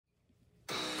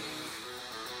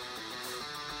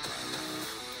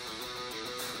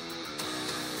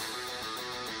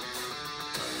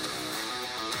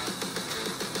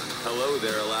Hello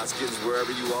there, Alaskans, wherever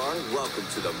you are. Welcome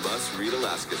to the Must Read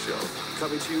Alaska Show.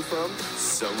 Coming to you from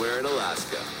somewhere in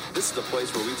Alaska. This is the place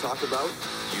where we talk about,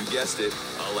 you guessed it,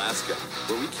 Alaska.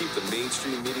 Where we keep the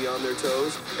mainstream media on their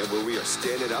toes and where we are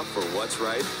standing up for what's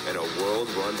right in a world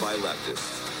run by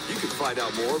leftists. You can find out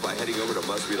more by heading over to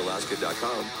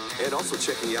mustreadalaska.com and also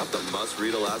checking out the Must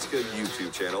Read Alaska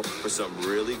YouTube channel for some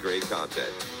really great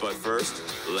content. But first,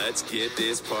 let's get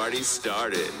this party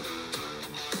started.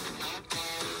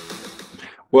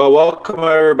 Well, welcome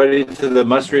everybody to the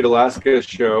Must Read Alaska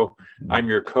show. I'm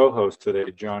your co-host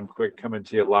today, John Quick, coming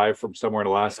to you live from somewhere in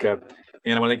Alaska.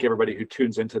 And I want to thank everybody who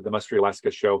tunes into the Must Read Alaska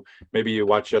show. Maybe you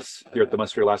watch us here at the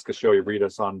Must Read Alaska show, you read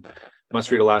us on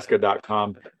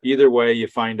mustreadalaska.com. Either way you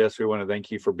find us, we want to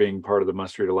thank you for being part of the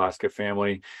Must Read Alaska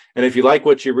family. And if you like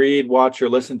what you read, watch, or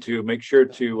listen to, make sure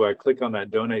to click on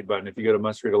that donate button. If you go to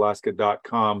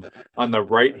mustreadalaska.com, on the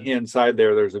right-hand side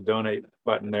there's a donate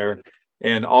button there.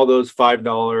 And all those $5,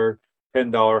 $10,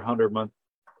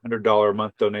 $100 a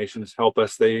month donations help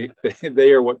us. They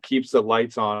are what keeps the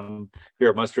lights on here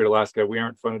at Must Read Alaska. We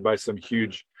aren't funded by some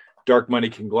huge dark money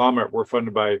conglomerate. We're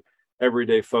funded by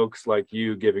everyday folks like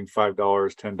you giving $5,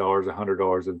 $10,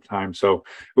 $100 at a time. So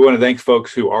we want to thank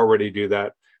folks who already do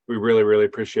that. We really, really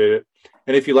appreciate it.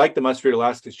 And if you like the Must Read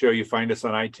Alaska show, you find us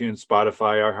on iTunes,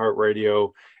 Spotify,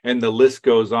 iHeartRadio, and the list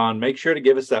goes on. Make sure to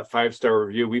give us that 5-star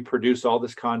review. We produce all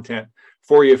this content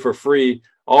for you for free.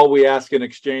 All we ask in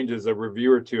exchange is a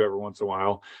review or two every once in a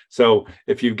while. So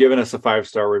if you've given us a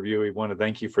 5-star review, we want to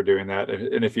thank you for doing that.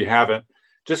 And if you haven't,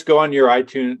 just go on your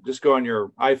iTunes, just go on your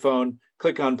iPhone,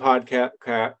 click on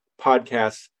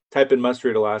podcasts, type in Must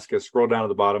Read Alaska, scroll down to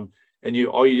the bottom, and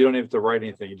you don't have to write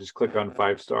anything. You just click on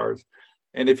 5 stars.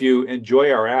 And if you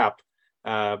enjoy our app,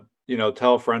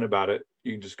 tell a friend about it.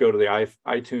 You can just go to the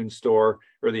iTunes store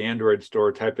or the Android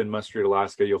store, type in Must Read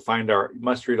Alaska. You'll find our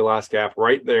Must Read Alaska app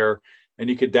right there, and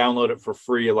you could download it for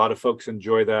free. A lot of folks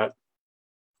enjoy that.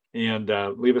 And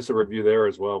leave us a review there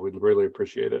as well. We'd really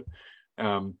appreciate it.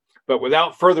 But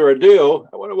without further ado,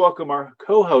 I want to welcome our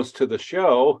co-host to the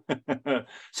show,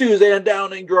 Suzanne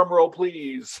Downing. Drum roll,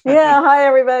 please. Yeah, hi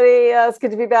everybody. It's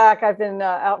good to be back. I've been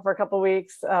out for a couple of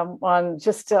weeks on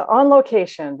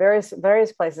location, various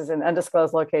places in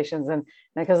undisclosed locations, and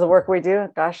because of the work we do,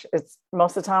 gosh, it's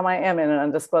most of the time I am in an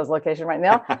undisclosed location right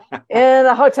now, in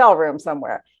a hotel room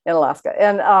somewhere in Alaska.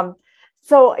 And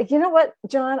so you know what,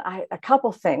 John? A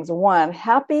couple things. One,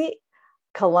 happy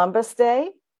Columbus Day.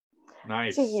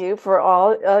 Nice to you for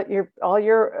all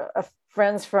your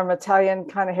friends from Italian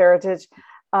kind of heritage.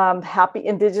 Happy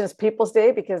Indigenous Peoples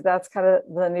Day, because that's kind of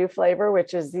the new flavor,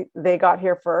 which is they got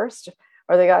here first,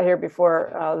 or they got here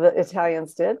before the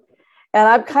Italians did. And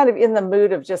I'm kind of in the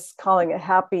mood of just calling it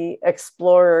Happy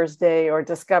Explorers Day or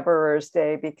Discoverers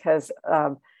Day, because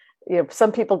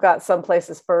some people got some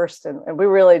places first, and we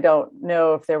really don't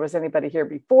know if there was anybody here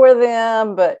before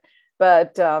them, but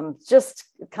just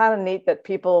kind of neat that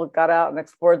people got out and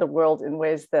explored the world in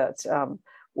ways that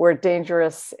were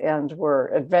dangerous and were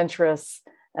adventurous.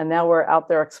 And now we're out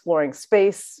there exploring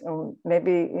space. And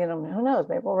maybe, who knows,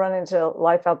 maybe we'll run into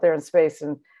life out there in space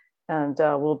and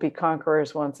we'll be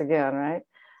conquerors once again, right?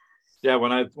 Yeah,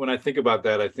 when I think about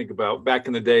that, I think about back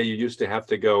in the day, you used to have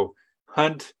to go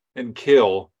hunt and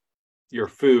kill your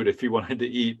food if you wanted to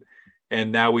eat.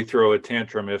 And now we throw a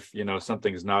tantrum if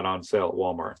something's not on sale at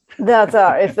Walmart. That's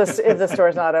if the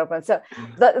store's not open. So,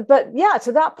 but yeah,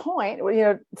 to that point,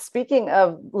 speaking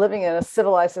of living in a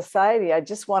civilized society, I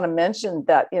just want to mention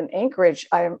that in Anchorage,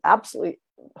 I am absolutely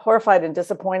horrified and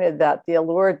disappointed that the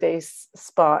Allure Day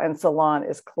Spa and Salon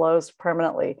is closed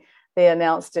permanently. They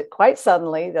announced it quite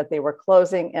suddenly that they were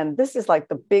closing, and this is like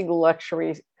the big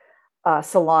luxury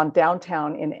salon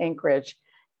downtown in Anchorage.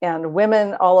 And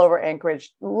women all over Anchorage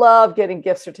love getting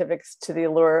gift certificates to the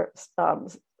Allure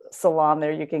salon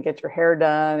there. You can get your hair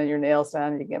done and your nails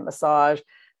done. You can get massage,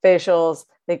 facials.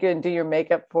 They can do your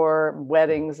makeup for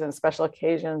weddings and special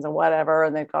occasions and whatever.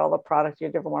 And they've got all the products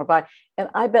you ever want to buy. And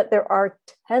I bet there are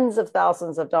tens of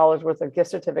thousands of dollars worth of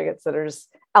gift certificates that are just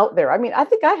out there. I mean, I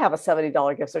think I have a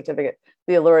 $70 gift certificate,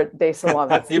 the Allure Day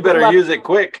Salon. You better use it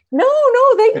quick. No,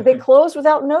 they closed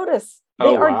without notice.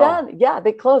 They are wow. Done. Yeah,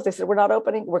 they closed. They said, we're not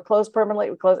opening. We're closed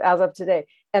permanently. We're closed as of today.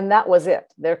 And that was it.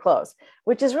 They're closed,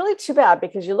 which is really too bad,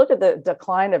 because you look at the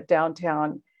decline of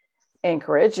downtown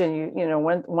Anchorage, and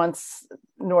once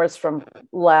Nordstrom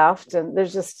left, and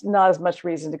there's just not as much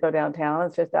reason to go downtown.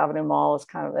 And Fifth Avenue Mall is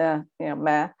kind of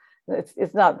meh.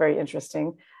 It's not very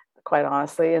interesting, quite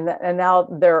honestly. And now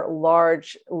their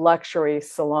large luxury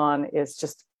salon is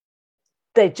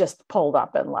they just pulled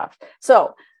up and left.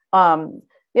 So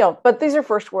but these are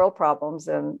first world problems,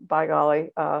 and by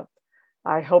golly,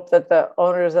 I hope that the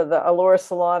owners of the Allure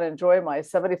Salon enjoy my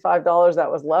 $75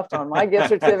 that was left on my gift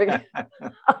certificate.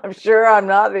 I'm sure I'm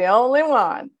not the only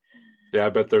one. Yeah, I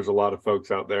bet there's a lot of folks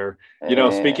out there.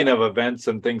 Speaking Yeah. of events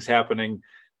and things happening,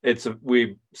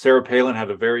 Sarah Palin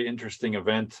had a very interesting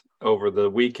event over the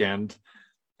weekend,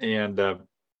 and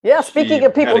Yeah, speaking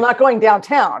of people not going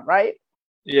downtown, right?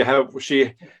 Yeah,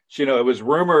 it was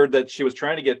rumored that she was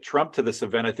trying to get Trump to this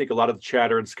event. I think a lot of the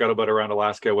chatter and scuttlebutt around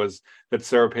Alaska was that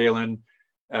Sarah Palin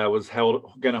was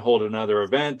going to hold another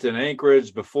event in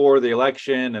Anchorage before the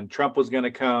election, and Trump was going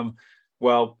to come.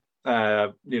 Well,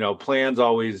 plans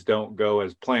always don't go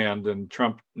as planned, and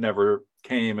Trump never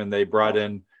came. And they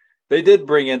did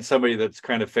bring in somebody that's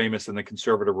kind of famous in the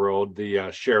conservative world,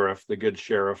 the sheriff, the good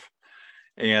sheriff.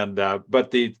 And but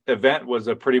the event was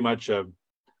pretty much a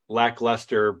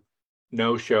lackluster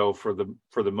no-show for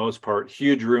the most part.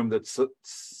 Huge room that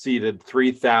seated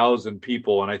 3,000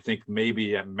 people, and I think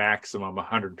maybe at maximum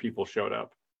 100 people showed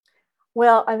up.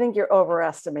 Well, I think you're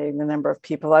overestimating the number of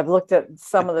people. I've looked at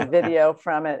some of the video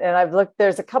from it, and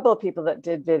there's a couple of people that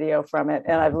did video from it,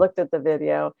 and I've looked at the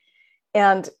video.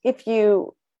 And if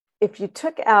you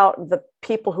took out the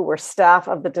people who were staff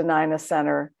of the Denina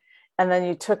Center, and then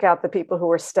you took out the people who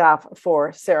were staff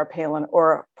for Sarah Palin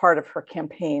or part of her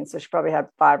campaign, so she probably had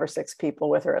 5 or 6 people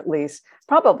with her at least,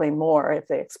 probably more if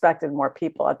they expected more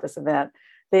people at this event.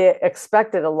 They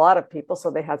expected a lot of people,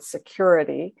 so they had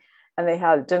security, and they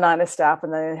had Denina staff,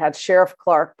 and then they had Sheriff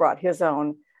Clark brought his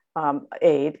own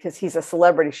aide because he's a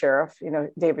celebrity sheriff,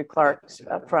 David Clark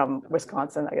from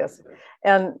Wisconsin, I guess,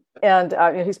 and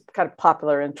he's kind of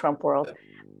popular in Trump world.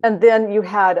 And then you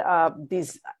had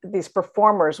these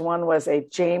performers. One was a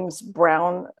James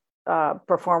Brown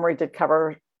performer. He did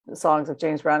cover songs of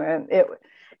James Brown,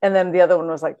 and then the other one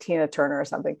was like Tina Turner or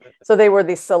something. So they were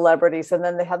these celebrities. And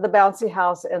then they had the bouncy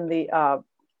house and the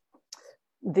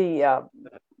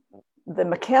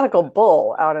mechanical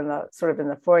bull out in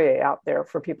the foyer out there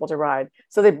for people to ride.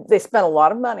 So they spent a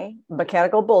lot of money.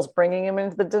 Mechanical bulls, bringing them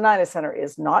into the Denina Center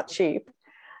is not cheap,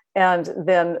 and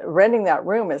then renting that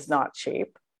room is not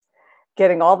cheap.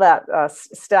 Getting all that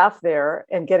staff there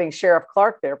and getting Sheriff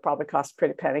Clark there probably cost a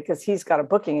pretty penny because he's got a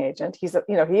booking agent. He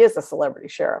is a celebrity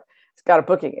sheriff. He's got a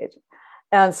booking agent,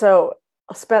 and so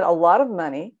spent a lot of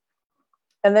money.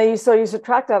 And then you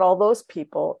subtract out all those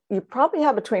people, you probably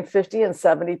have between 50 and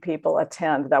 70 people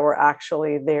attend that were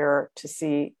actually there to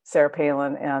see Sarah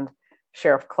Palin and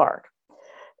Sheriff Clark.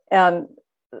 And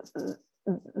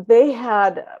they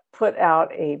had put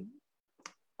out a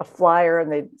flyer,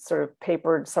 and they sort of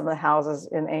papered some of the houses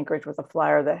in Anchorage with a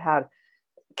flyer that had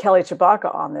Kelly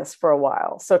Tshibaka on this for a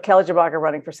while. So Kelly Tshibaka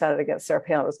running for Senate against Sarah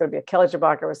Palin. It was going to be a Kelly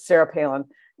Tshibaka with Sarah Palin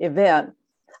event.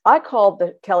 I called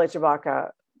the Kelly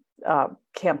Tshibaka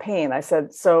campaign. I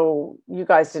said, so you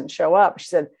guys didn't show up?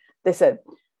 They said,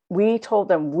 we told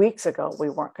them weeks ago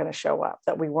we weren't going to show up,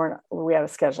 that we had a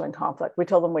scheduling conflict. We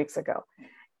told them weeks ago.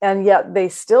 And yet they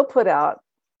still put out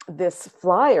this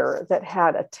flyer that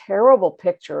had a terrible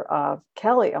picture of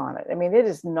Kelly on it. I mean, it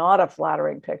is not a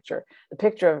flattering picture. The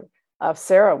picture of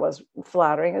Sarah was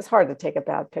flattering. It's hard to take a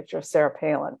bad picture of Sarah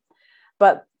Palin,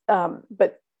 but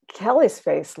Kelly's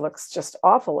face looks just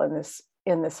awful in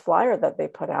this flyer that they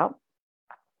put out.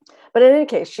 But in any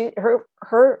case,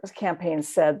 her campaign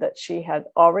said that she had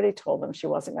already told them she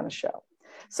wasn't going to show.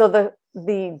 So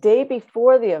the day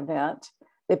before the event,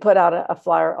 they put out a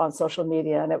flyer on social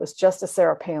media, and it was just a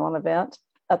Sarah Palin event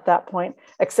at that point,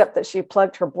 except that she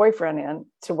plugged her boyfriend in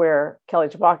to where Kelly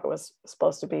Tshibaka was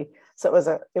supposed to be. So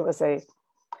it was a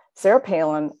Sarah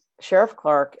Palin, Sheriff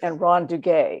Clark, and Ron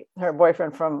Duguay, her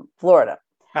boyfriend from Florida.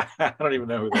 I don't even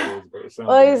know who that is.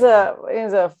 Well,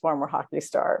 he's a former hockey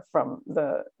star from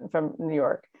New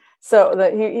York. So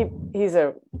he's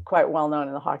a quite well known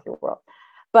in the hockey world.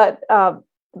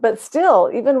 But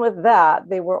still, even with that,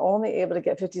 they were only able to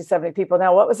get 50, 70 people.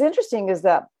 Now, what was interesting is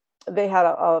that they had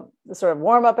a sort of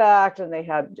warm-up act, and they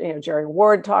had Jerry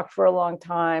Ward talked for a long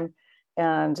time,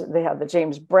 and they had the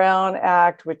James Brown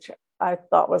act, which I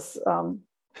thought was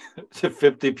to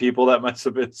 50 people, that must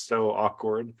have been so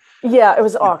awkward. Yeah, it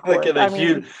was awkward.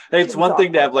 It's one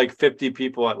thing to have like 50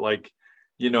 people at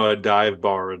a dive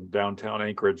bar in downtown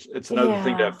Anchorage. It's another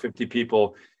thing to have 50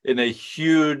 people in a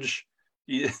huge,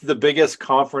 the biggest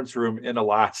conference room in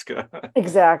Alaska.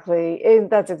 Exactly.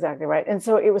 That's exactly right. And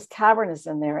so it was cavernous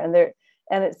in there, and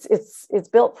it's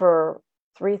built for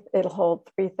it'll hold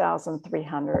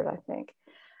 3,300, I think.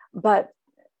 But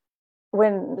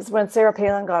when Sarah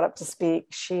Palin got up to speak,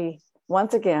 she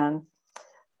once again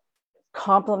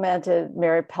complimented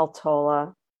Mary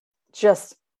Peltola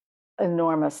just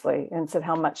enormously and said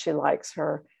how much she likes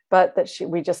her, but that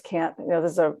we just can't,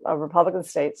 this is a Republican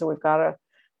state, so we've got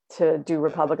to do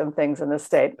Republican things in this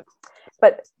state.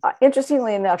 But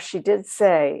interestingly enough, she did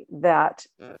say that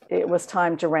it was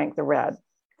time to rank the red.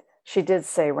 She did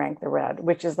say rank the red,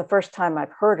 which is the first time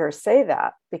I've heard her say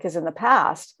that, because in the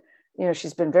past,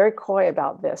 she's been very coy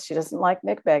about this. She doesn't like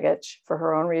Nick Begich for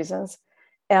her own reasons.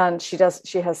 And she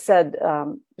has said,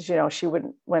 she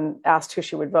wouldn't, when asked who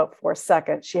she would vote for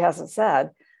second, she hasn't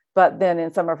said, but then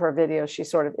in some of her videos, she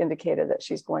sort of indicated that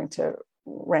she's going to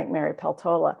rank Mary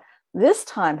Peltola. This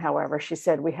time, however, she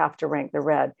said, we have to rank the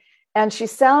red. And she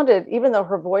sounded, even though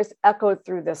her voice echoed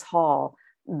through this hall,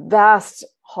 vast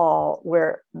hall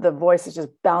where the voice is just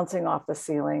bouncing off the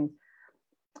ceiling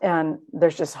and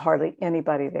there's just hardly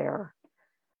anybody there.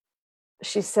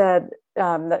 She said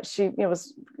that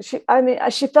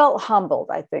she felt humbled.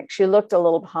 I think she looked a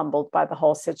little humbled by the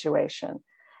whole situation.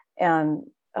 And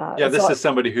this is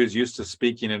somebody who's used to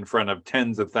speaking in front of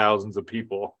tens of thousands of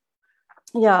people.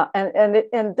 Yeah,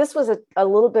 and this was a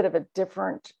little bit of a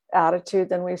different attitude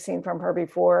than we've seen from her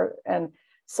before, and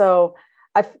so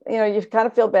you kind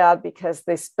of feel bad because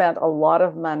they spent a lot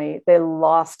of money, they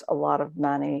lost a lot of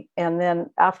money, and then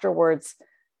afterwards,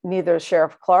 neither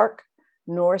Sheriff Clark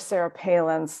nor Sarah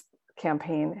Palin's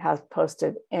campaign has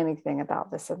posted anything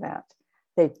about this event.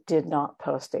 They did not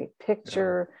post a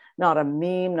picture, not a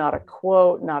meme, not a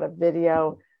quote, not a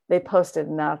video. They posted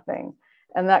nothing,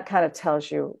 and that kind of tells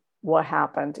you what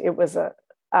happened. It was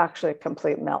actually a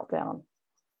complete meltdown.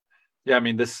 Yeah, I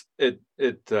mean, this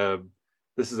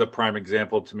is a prime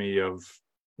example to me of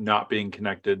not being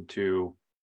connected to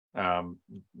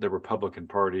the Republican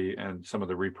Party and some of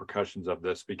the repercussions of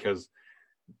this, because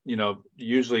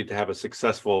usually to have a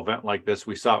successful event like this,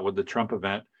 we saw it with the Trump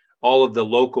event, all of the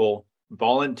local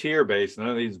volunteer base, none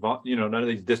of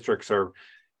these districts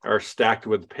are stacked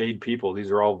with paid people. These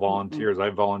are all volunteers.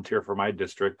 I volunteer for my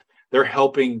district. They're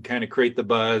helping kind of create the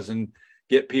buzz and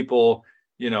get people,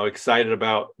 excited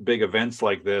about big events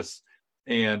like this.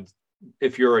 And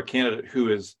if you're a candidate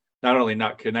who is not only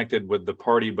not connected with the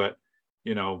party, but,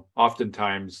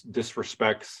 oftentimes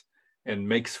disrespects and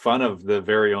makes fun of the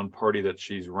very own party that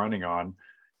she's running on,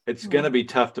 it's going to be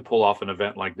tough to pull off an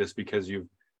event like this, because you've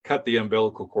cut the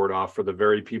umbilical cord off for the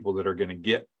very people that are going to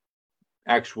get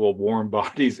actual warm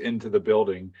bodies into the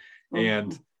building.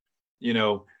 And,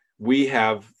 we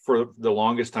have, for the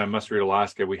longest time, Must Read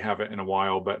Alaska, we haven't in a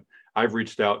while, but I've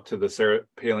reached out to the Sarah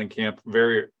Palin camp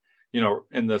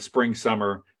in the spring,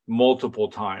 summer, multiple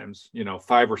times,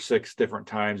 5 or 6 different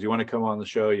times. You want to come on the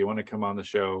show? You want to come on the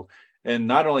show? And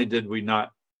not only did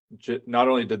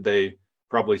they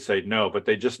probably say no, but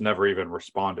they just never even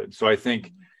responded. So I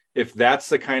think if that's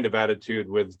the kind of attitude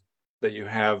that you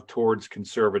have towards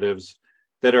conservatives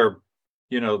that are,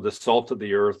 the salt of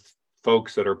the earth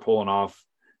folks that are pulling off,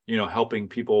 helping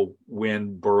people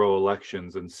win borough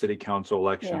elections and city council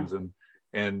elections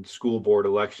and school board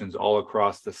elections all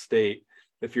across the state,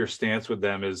 if your stance with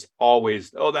them is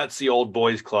always, oh, that's the old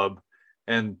boys club,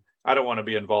 and I don't want to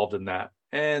be involved in that,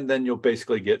 and then you'll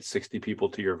basically get 60 people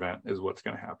to your event, is what's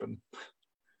going to happen.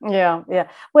 Yeah.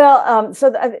 Well,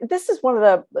 this is one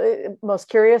of the most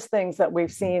curious things that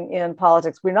we've seen in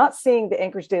politics. We're not seeing the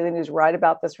Anchorage Daily News write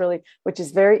about this, really, which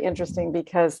is very interesting,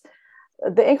 because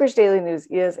the Anchorage Daily News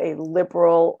is a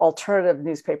liberal alternative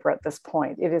newspaper at this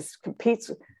point. It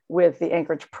competes with the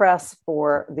Anchorage Press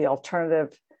for the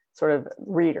alternative sort of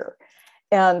reader.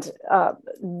 And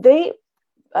they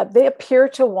appear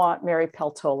to want Mary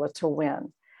Peltola to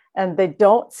win. And they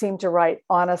don't seem to write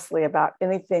honestly about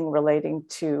anything relating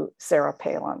to Sarah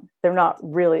Palin. They're not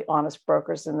really honest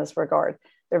brokers in this regard.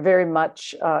 They're very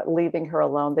much leaving her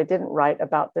alone. They didn't write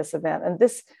about this event. And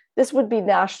this would be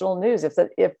national news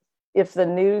if the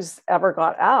news ever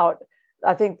got out.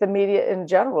 I think the media in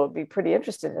general would be pretty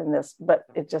interested in this, but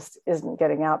it just isn't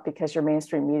getting out because your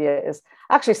mainstream media is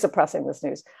actually suppressing this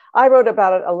news. I wrote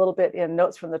about it a little bit in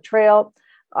Notes from the Trail.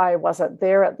 I wasn't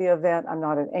there at the event. I'm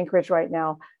not in Anchorage right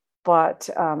now, but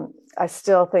I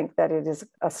still think that it is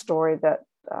a story that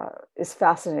is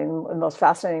fascinating. The most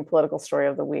fascinating political story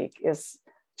of the week is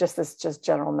just this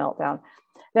general meltdown.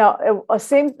 Now,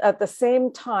 at the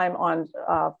same time on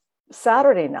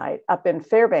Saturday night up in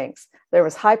Fairbanks, there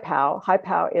was High Pow. High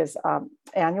Pow is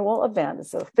annual event.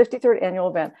 It's a 53rd annual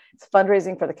event. It's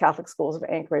fundraising for the Catholic schools of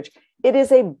Anchorage. It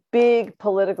is a big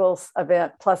political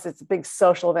event, plus it's a big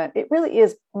social event. It really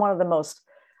is one of the most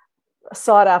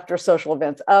sought after social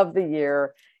events of the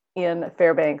year in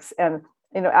Fairbanks. And,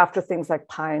 after things like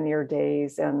Pioneer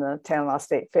Days and the Tanana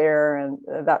State Fair and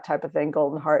that type of thing,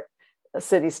 Golden Heart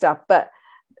City stuff. But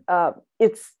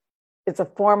it's a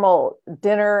formal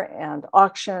dinner and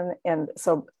auction. And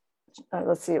so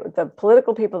let's see, the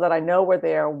political people that I know were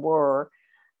there were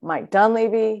Mike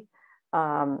Dunleavy,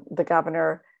 the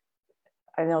governor.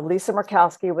 I know Lisa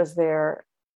Murkowski was there.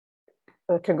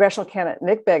 The congressional candidate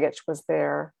Nick Begich was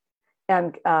there,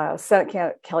 and Senate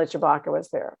candidate Kelly Tshibaka was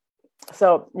there.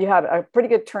 So you had a pretty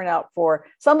good turnout for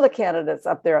some of the candidates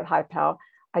up there at High Pow.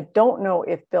 I don't know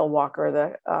if Bill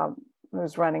Walker,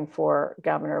 who's running for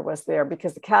governor, was there,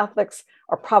 because the Catholics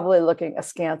are probably looking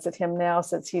askance at him now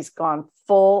since he's gone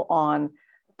full on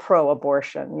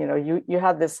pro-abortion. You know, you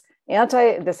had this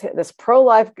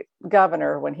pro-life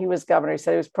governor. When he was governor, he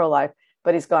said he was pro-life,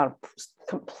 but he's gone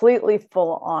completely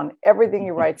full on. Everything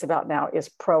he writes about now is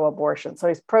pro-abortion. So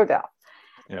he's pro-death.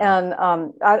 Yeah.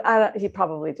 And he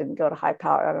probably didn't go to High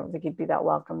Power. I don't think he'd be that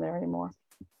welcome there anymore.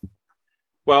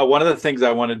 Well, one of the things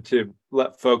I wanted to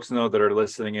let folks know that are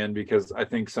listening in, because I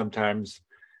think sometimes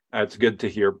it's good to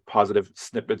hear positive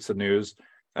snippets of news.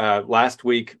 Last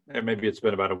week, and maybe it's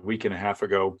been about a week and a half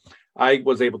ago, I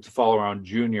was able to follow around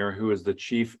Junior, who is the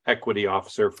chief equity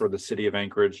officer for the city of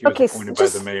Anchorage. He was appointed by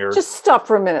the mayor. Just stop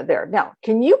for a minute there. Now,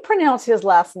 can you pronounce his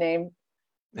last name?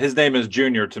 His name is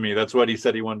Junior to me. That's what he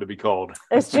said he wanted to be called.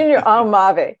 It's Junior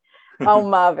Aumave.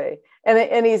 Aumave.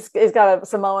 And he's got a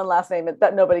Samoan last name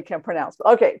that nobody can pronounce.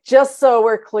 Okay, just so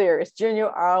we're clear, it's Junior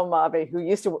Aumave, who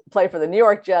used to play for the New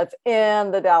York Jets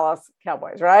and the Dallas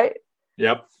Cowboys, right?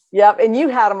 Yep. And you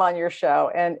had him on your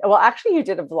show. And well, actually, you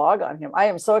did a vlog on him. I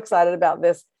am so excited about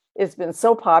this. It's been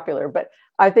so popular, but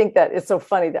I think that it's so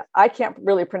funny that I can't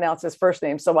really pronounce his first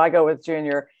name. So I go with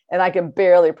Junior, and I can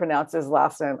barely pronounce his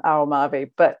last name,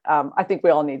 Aumave. But I think we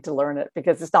all need to learn it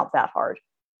because it's not that hard.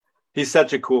 He's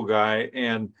such a cool guy.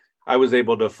 And I was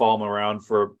able to follow him around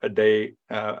for a day,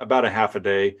 about a half a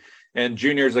day. And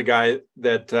Junior's a guy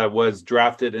that was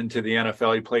drafted into the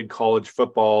NFL. He played college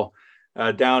football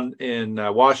down in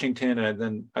Washington, and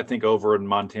then I think over in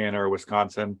Montana or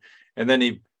Wisconsin. And then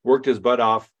he worked his butt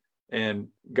off and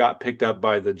got picked up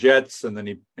by the Jets. And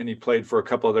then he played for a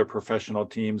couple of their professional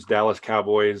teams, Dallas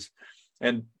Cowboys,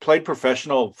 and played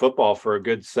professional football for a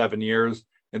good 7 years,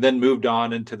 and then moved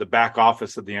on into the back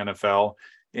office of the NFL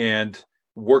and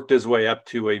worked his way up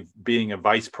to being a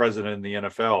vice president in the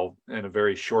NFL in a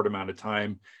very short amount of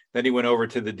time. Then he went over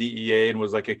to the DEA and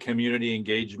was like a community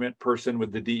engagement person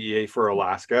with the DEA for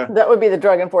Alaska. That would be the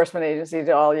Drug Enforcement Agency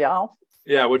to all y'all.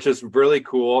 Yeah, which is really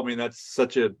cool. I mean,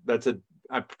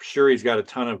 I'm sure he's got a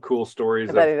ton of cool stories.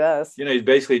 I bet he does. You know, he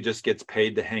basically just gets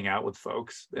paid to hang out with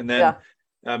folks. And then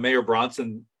Mayor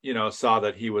Bronson, saw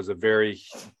that he was a very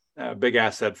big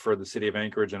asset for the city of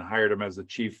Anchorage and hired him as the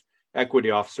chief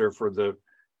equity officer for the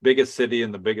biggest city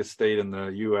and the biggest state in the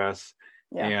U.S.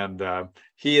 Yeah. And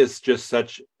he is just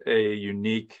such a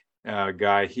unique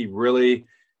guy. He really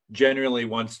genuinely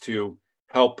wants to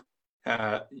help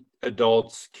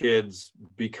adults, kids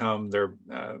become their,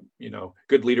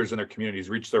 good leaders in their communities,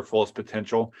 reach their fullest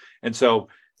potential. And so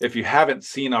if you haven't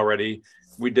seen already,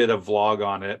 we did a vlog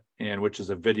on it, which is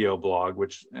a video blog,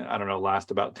 which I don't know,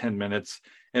 lasts about 10 minutes.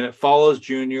 And it follows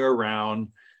Junior around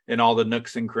in all the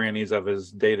nooks and crannies of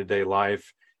his day-to-day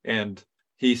life. And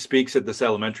he speaks at this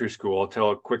elementary school. I'll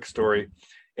tell a quick story.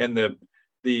 And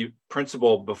the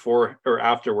principal before or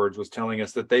afterwards was telling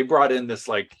us that they brought in this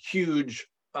like huge,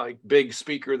 big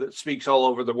speaker that speaks all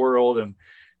over the world. And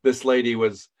this lady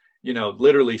was,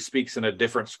 literally speaks in a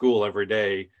different school every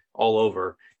day all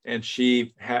over. And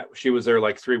she was there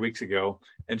like 3 weeks ago,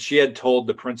 and she had told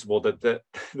the principal that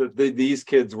these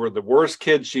kids were the worst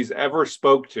kids she's ever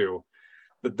spoke to,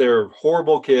 that they're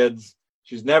horrible kids.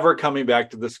 She's never coming back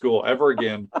to the school ever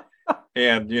again.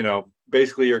 And,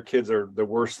 basically your kids are the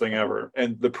worst thing ever.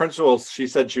 And the principal, she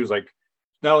said she was like,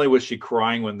 not only was she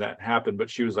crying when that happened, but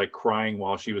she was like crying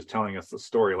while she was telling us the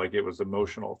story. Like it was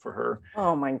emotional for her.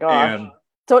 Oh my gosh. And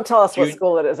don't tell us what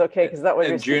school it is. Okay. Cause that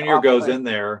was Junior goes in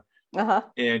there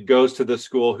and goes to the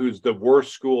school who's the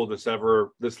worst school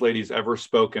this lady's ever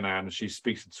spoken at. And she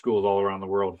speaks at schools all around the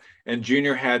world. And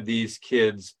Junior had these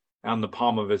kids on the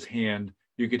palm of his hand.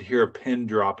 You could hear a pin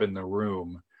drop in the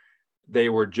room. They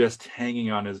were just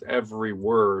hanging on his every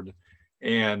word.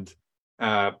 And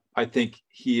I think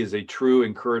he is a true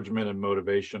encouragement and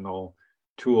motivational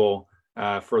tool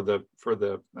for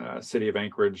the city of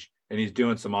Anchorage. And he's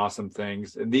doing some awesome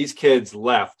things. And these kids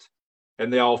left,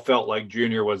 and they all felt like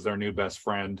Junior was their new best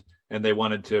friend. And they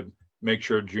wanted to make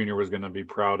sure Junior was going to be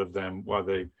proud of them while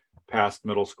they passed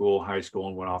middle school, high school,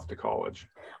 and went off to college.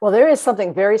 Well, there is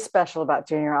something very special about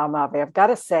Junior Aumave. I've got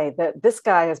to say that this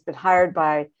guy has been hired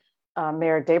by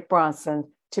Mayor Dave Bronson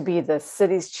to be the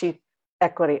city's chief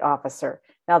equity officer.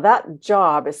 Now, that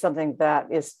job is something that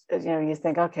is, you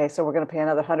think, okay, so we're going to pay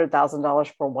another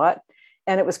 $100,000 for what?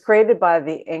 And it was created by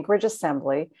the Anchorage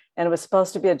Assembly, and it was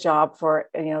supposed to be a job for,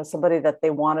 somebody that they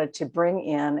wanted to bring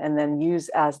in and then use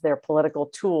as their political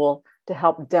tool to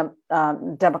help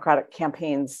Democratic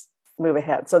campaigns move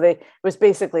ahead. So it was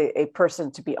basically a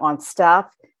person to be on staff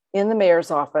in the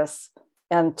mayor's office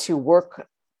and to work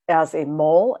as a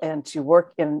mole and to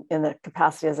work in the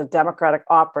capacity as a Democratic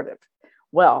operative.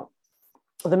 Well,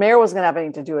 the mayor wasn't going to have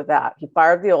anything to do with that. He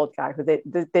fired the old guy who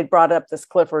they brought up, this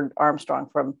Clifford Armstrong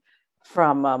from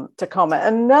Tacoma,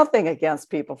 and nothing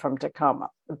against people from Tacoma,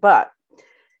 but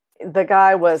the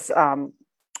guy was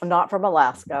not from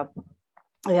Alaska.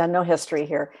 He had no history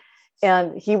here,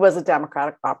 and he was a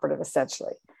Democratic operative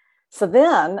essentially. So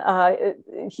then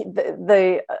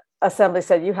the assembly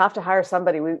said, you have to hire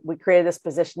somebody. We created this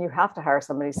position. You have to hire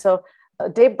somebody. So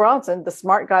Dave Bronson, the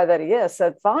smart guy that he is,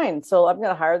 said, fine. So I'm going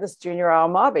to hire this Junior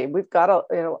Aomabi. We've got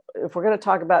to, if we're going to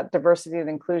talk about diversity and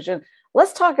inclusion,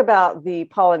 let's talk about the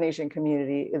Polynesian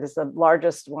community. It is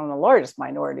one of the largest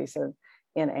minorities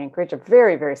in Anchorage, a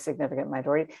very, very significant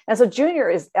minority. And so Junior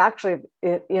is actually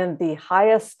in the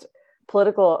highest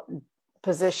political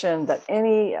position that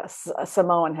any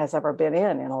Samoan has ever been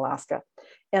in Alaska.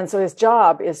 And so his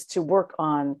job is to work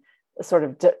on sort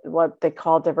of what they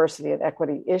call diversity and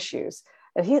equity issues.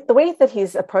 And the way that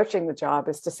he's approaching the job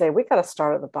is to say, we got to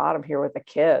start at the bottom here with the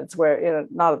kids, where,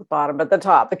 not at the bottom, but the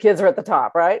top. The kids are at the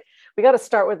top, right? We got to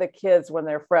start with the kids when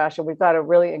they're fresh, and we've got to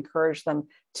really encourage them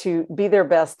to be their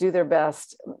best, do their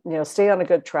best, stay on a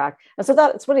good track. And so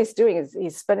that's what he's doing, is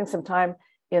he's spending some time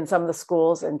in some of the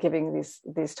schools and giving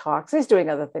these talks. He's doing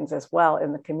other things as well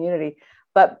in the community,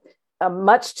 but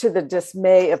much to the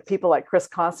dismay of people like Chris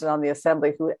Constant on the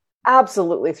assembly, who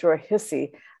absolutely threw a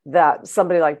hissy that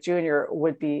somebody like Junior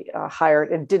would be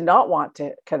hired, and did not want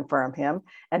to confirm him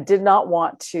and did not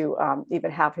want to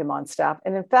even have him on staff.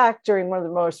 And in fact, during one of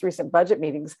the most recent budget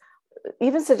meetings,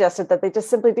 even suggested that they just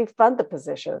simply defund the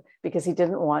position because he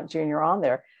didn't want Junior on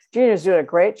there. Junior's doing a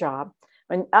great job.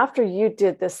 And after you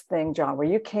did this thing, John, where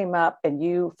you came up and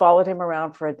you followed him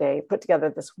around for a day, put together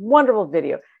this wonderful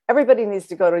video, everybody needs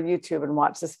to go to YouTube and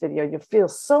watch this video. You feel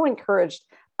so encouraged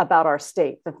about our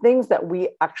state, the things that we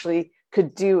actually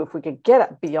could do if we could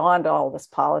get beyond all this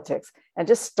politics and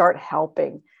just start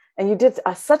helping. And you did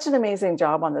such an amazing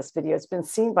job on this video. It's been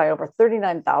seen by over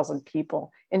 39,000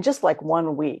 people in just like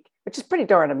 1 week, which is pretty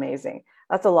darn amazing.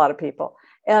 That's a lot of people.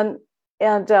 And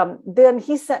then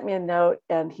he sent me a note,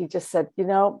 and he just said,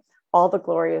 all the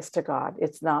glory is to God.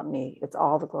 It's not me. It's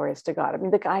all the glory is to God. I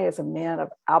mean, the guy is a man of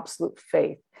absolute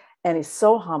faith, and he's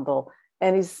so humble,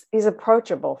 and he's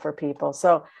approachable for people.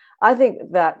 So I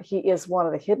think that he is one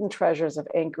of the hidden treasures of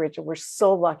Anchorage, and we're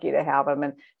so lucky to have him.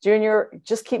 And Junior, you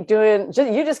just keep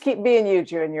being you,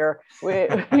 Junior. We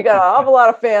got an awful lot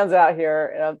of fans out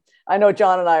here. I know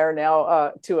John and I are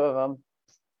now two of them.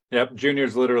 Yep,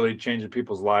 Junior's literally changing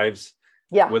people's lives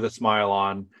with a smile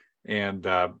on. And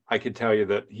I can tell you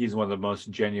that he's one of the most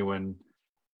genuine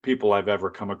people I've ever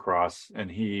come across.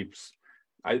 And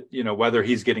whether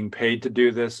he's getting paid to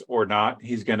do this or not,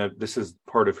 this is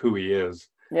part of who he is.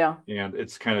 Yeah. And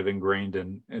it's kind of ingrained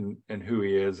in who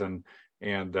he is. And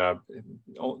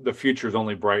the future is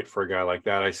only bright for a guy like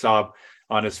that. I saw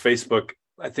on his Facebook,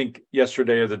 I think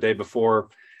yesterday or the day before,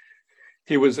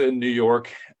 he was in New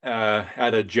York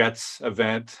at a Jets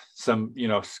event, some,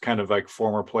 kind of like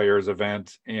former players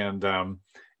event. And,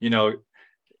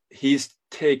 he's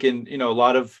taken, a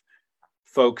lot of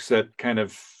folks that kind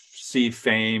of see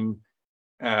fame,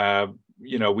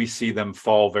 we see them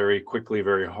fall very quickly,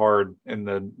 very hard in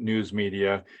the news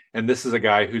media. And this is a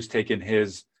guy who's taken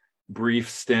his brief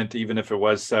stint, even if it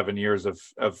was 7 years of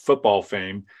football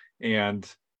fame,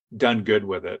 and done good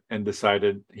with it, and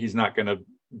decided he's not going to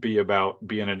be about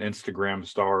being an Instagram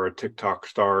star or a TikTok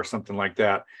star or something like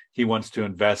that. He wants to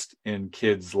invest in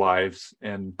kids' lives,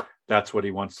 and that's what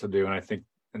he wants to do. And I think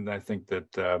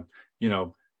that,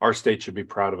 our state should be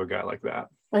proud of a guy like that.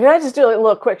 Can I just do a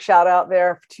little quick shout out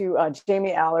there to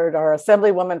Jamie Allard, our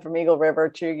assemblywoman from Eagle River,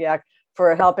 Chugiak,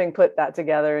 for helping put that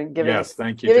together and giving us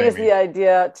the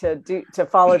idea to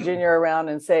follow Junior around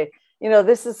and say,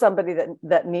 this is somebody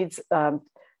that needs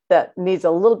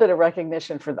a little bit of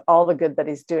recognition for all the good that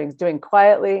he's doing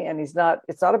quietly. And it's not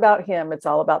about him. It's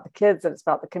all about the kids, and it's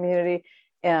about the community.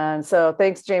 And so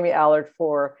thanks, Jamie Allard,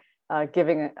 for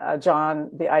giving John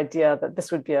the idea that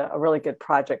this would be a really good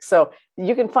project. So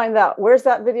you can find that. Where's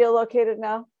that video located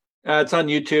now? It's on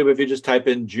YouTube. If you just type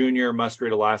in Junior Must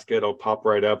Read Alaska, it'll pop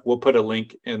right up. We'll put a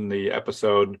link in the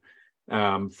episode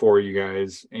for you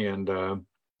guys. And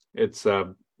it's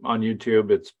on YouTube.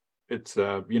 It's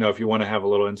if you want to have a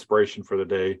little inspiration for the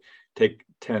day, take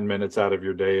 10 minutes out of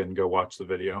your day and go watch the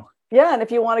video. Yeah, and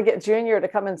if you want to get Junior to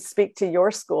come and speak to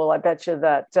your school, I bet you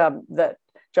that that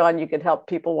John, you could help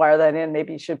people wire that in.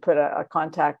 Maybe you should put a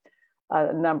contact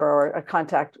number or a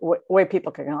contact way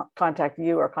people can contact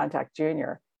you or contact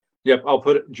Junior. Yep, I'll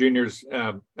put Junior's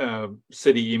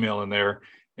city email in there,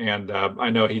 and I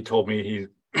know he told me he's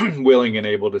willing and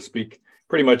able to speak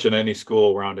pretty much in any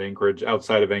school around Anchorage.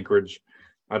 Outside of Anchorage,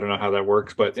 I don't know how that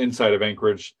works, but inside of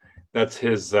Anchorage, that's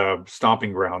his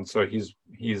stomping ground. So he's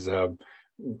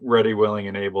ready, willing,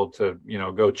 and able to,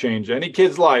 go change any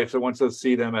kid's life that wants to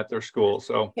see them at their school.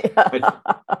 So yeah.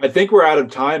 I think we're out of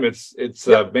time. It's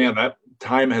yep. Man, that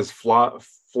time has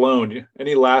flown.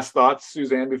 Any last thoughts,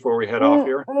 Suzanne, before we head off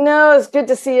here? No, it's good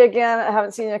to see you again. I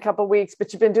haven't seen you in a couple of weeks,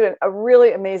 but you've been doing a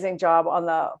really amazing job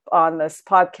on this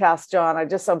podcast, John.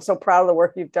 I'm so proud of the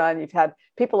work you've done. You've had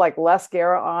people like Les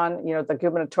Guerra on, the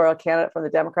gubernatorial candidate from the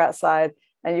Democrat side.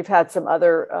 And you've had some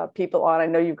other people on. I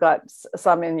know you've got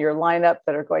some in your lineup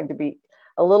that are going to be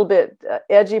a little bit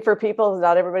edgy for people.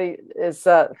 Not everybody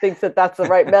thinks that that's the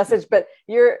right message, but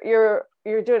you're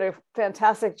doing a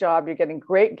fantastic job. You're getting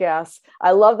great guests.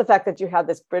 I love the fact that you had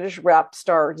this British rap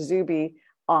star Zuby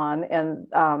on, and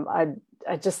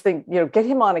I just think get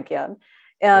him on again,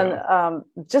 and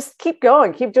just keep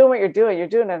going, keep doing what you're doing. You're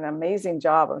doing an amazing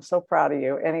job. I'm so proud of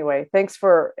you. Anyway, thanks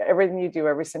for everything you do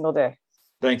every single day.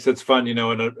 Thanks. It's fun,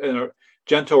 and a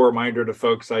gentle reminder to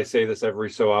folks. I say this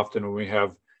every so often when we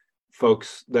have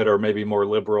folks that are maybe more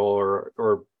liberal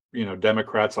or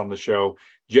Democrats on the show.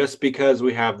 Just because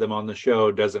we have them on the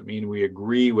show doesn't mean we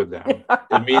agree with them.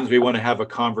 It means we want to have a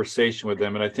conversation with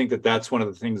them. And I think that that's one of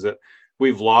the things that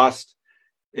we've lost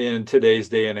in today's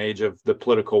day and age of the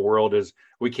political world is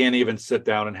we can't even sit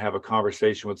down and have a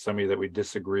conversation with somebody that we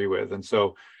disagree with. And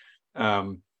so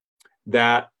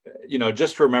that,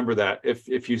 just remember that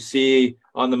if you see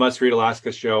on the Must Read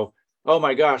Alaska show, oh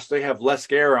my gosh, they have Les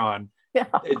Guerra on. Yeah.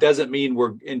 It doesn't mean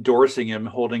we're endorsing him,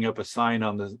 holding up a sign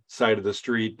on the side of the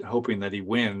street, hoping that he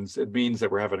wins. It means that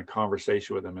we're having a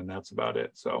conversation with him, and that's about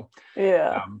it. So,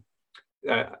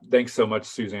 thanks so much,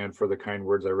 Suzanne, for the kind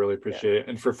words. I really appreciate it.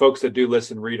 And for folks that do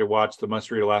listen, read, or watch the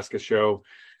Must Read Alaska show,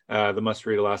 the Must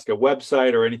Read Alaska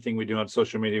website, or anything we do on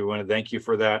social media, we want to thank you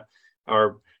for that.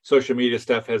 Our social media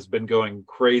stuff has been going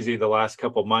crazy the last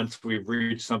couple of months. We've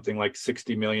reached something like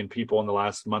 60 million people in the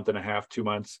last month and a half, 2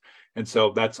 months. And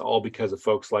so that's all because of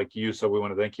folks like you. So we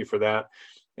want to thank you for that.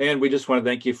 And we just want to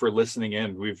thank you for listening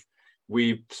in.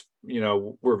 We're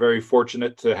very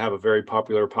fortunate to have a very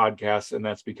popular podcast, and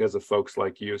that's because of folks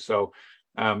like you. So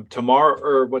tomorrow,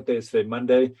 or what day is today,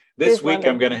 Monday? This week, Monday.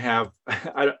 I'm going to have,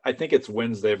 I think it's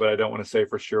Wednesday, but I don't want to say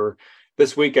for sure.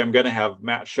 This week, I'm going to have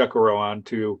Matt Shuckero on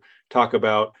to talk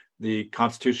about the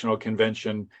Constitutional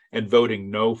Convention and voting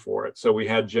no for it. So we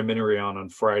had Jim Inery on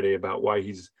Friday about why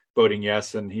he's voting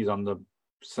yes, and he's on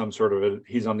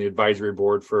he's on the advisory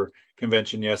board for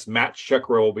Convention Yes. Matt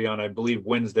Shuckero will be on, I believe,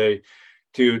 Wednesday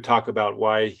to talk about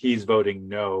why he's voting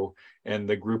no, and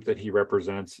the group that he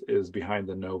represents is behind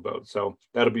the no vote. So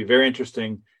that'll be very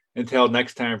interesting. Until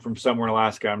next time, from somewhere in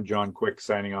Alaska, I'm John Quick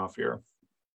signing off here.